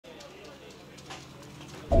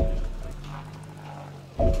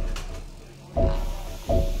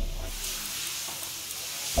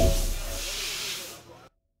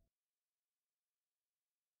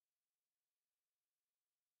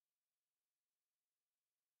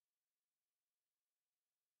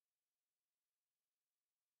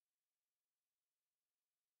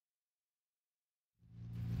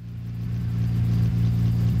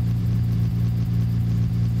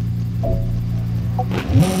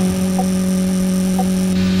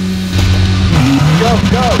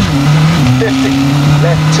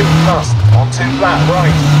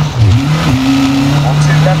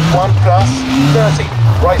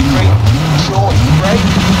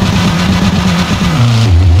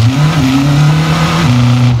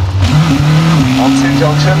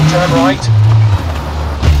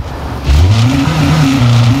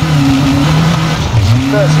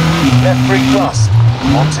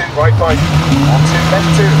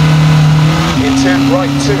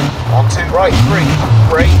2, onto right 3,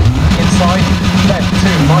 brake, inside, left 2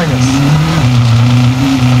 minus.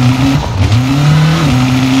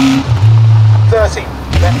 30,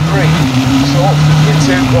 left 3, short,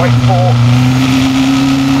 into right 4,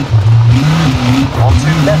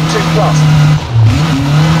 onto left 2 plus.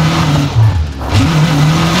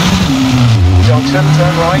 Junction,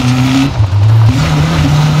 turn right.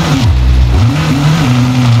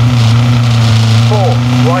 4,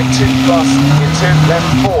 right 2 plus, into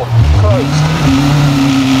left 4, closed.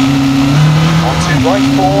 Onto right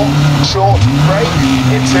 4, short, brake,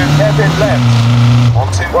 into hairpin left.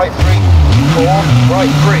 Onto right 3, 4,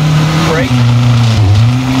 right 3, brake.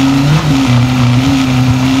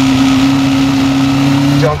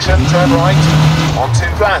 Junction, turn right, onto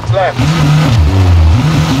flat left.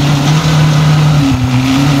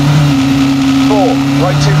 4,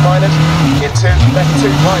 right 2 minus, into left 2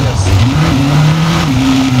 minus.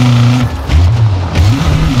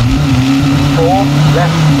 4,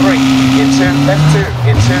 left 3, into left 2,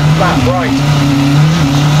 into flat right.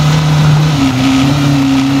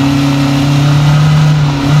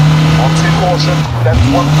 Onto caution, left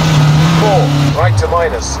 1, 4, right to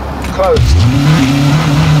minus, closed.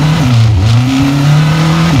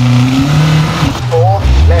 4,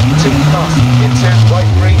 left 2 plus, into right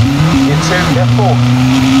 3, into left 4.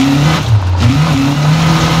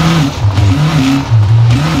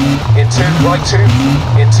 Into right 2,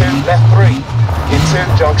 into left 3, into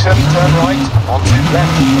junction, turn right, onto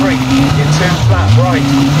left 3, into flat right.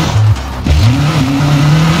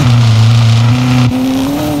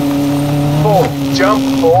 4, jump,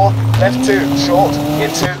 4, left 2, short,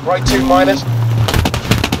 into right 2 minus.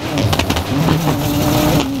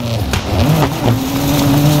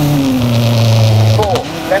 4,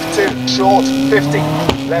 left 2, short, 50,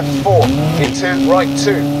 left 4, into right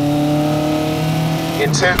 2.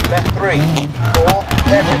 Into left 3, 4,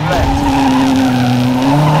 hairpin left.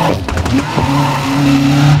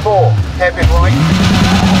 4, hairpin right.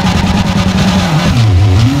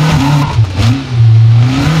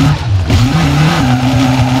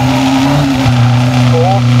 4,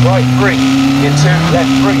 right 3, into left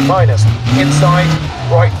 3 minus, inside,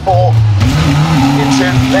 right 4, into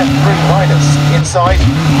left 3 minus, inside,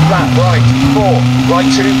 flat right, 4, right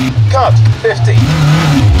 2, cut, 50.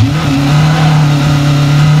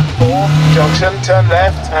 4, junction, turn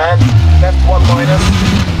left, and left 1 minus.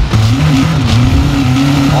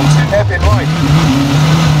 Onto hairpin right.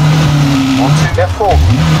 Onto left 4.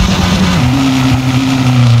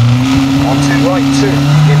 Onto right 2,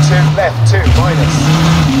 into left 2 minus.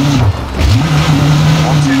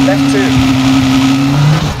 Onto left 2.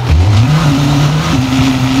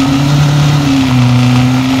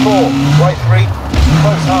 4, right 3,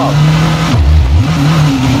 close hard.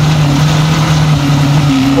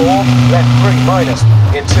 4, left 3 minus,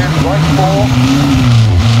 into right 4,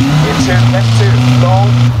 into left 2, long.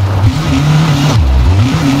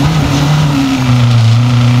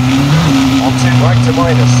 Onto right to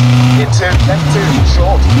minus, into left 2,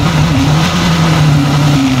 short.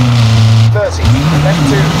 30, left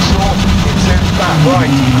 2, short, into flat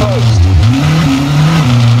right, closed.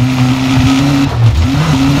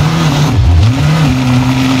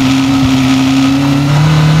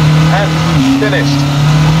 And finished.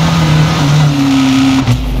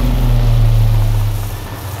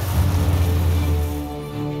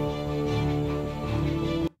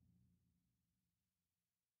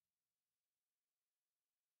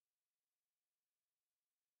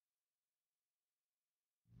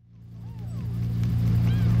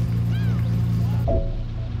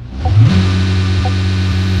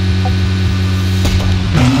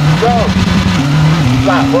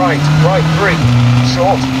 Flat right, right 3,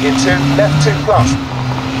 short, into left 2 plus.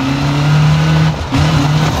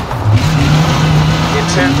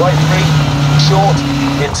 Into right 3, short,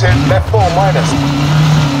 into left 4 minus.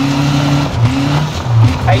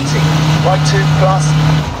 80, right 2 plus.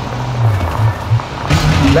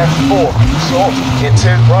 Left 4, short, into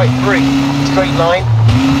right 3, straight line.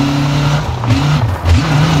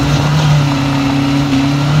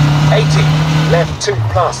 80, left 2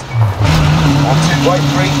 plus. Onto right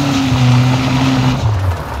 3.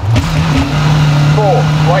 4,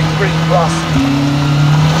 right 3 plus.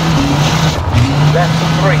 Left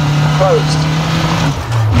 3, closed.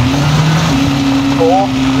 4,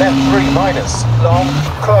 left 3 minus, long,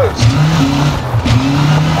 closed.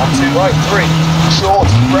 Onto right 3, short,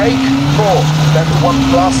 brake, 4, left 1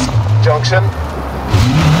 plus, junction.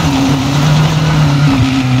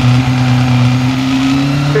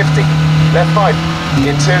 50, left 5.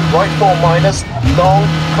 Into right 4 minus, long,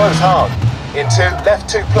 close hard. Into left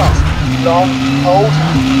 2 plus, long, hold.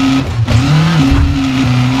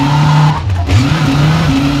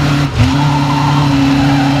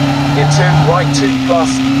 right 2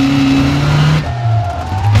 plus.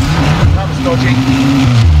 That was dodgy.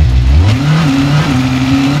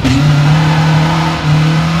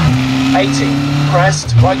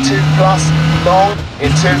 Crest, right 2 plus, long,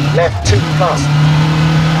 into, left 2 plus.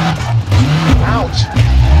 Ouch!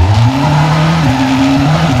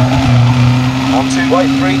 Onto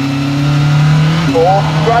right 3, 4,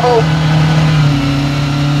 gravel.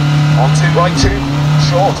 Onto right 2,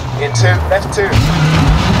 short, into, left 2.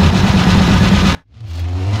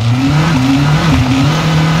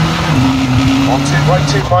 Onto right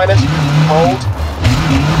 2 minus, hold.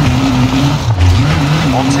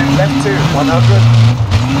 Onto left 2, 100.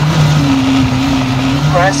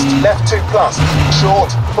 Crest, left 2 plus.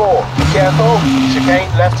 Short, 4. Careful. Chicane,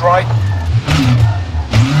 left, right.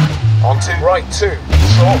 Onto right 2.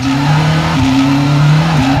 Short.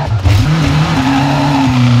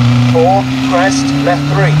 4. Crest, left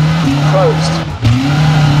 3. Closed.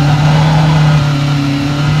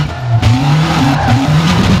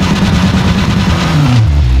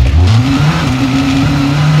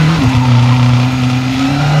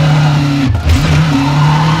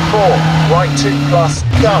 Right 2 plus,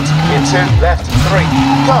 cut, into left 3,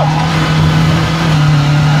 cut,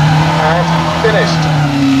 and finished.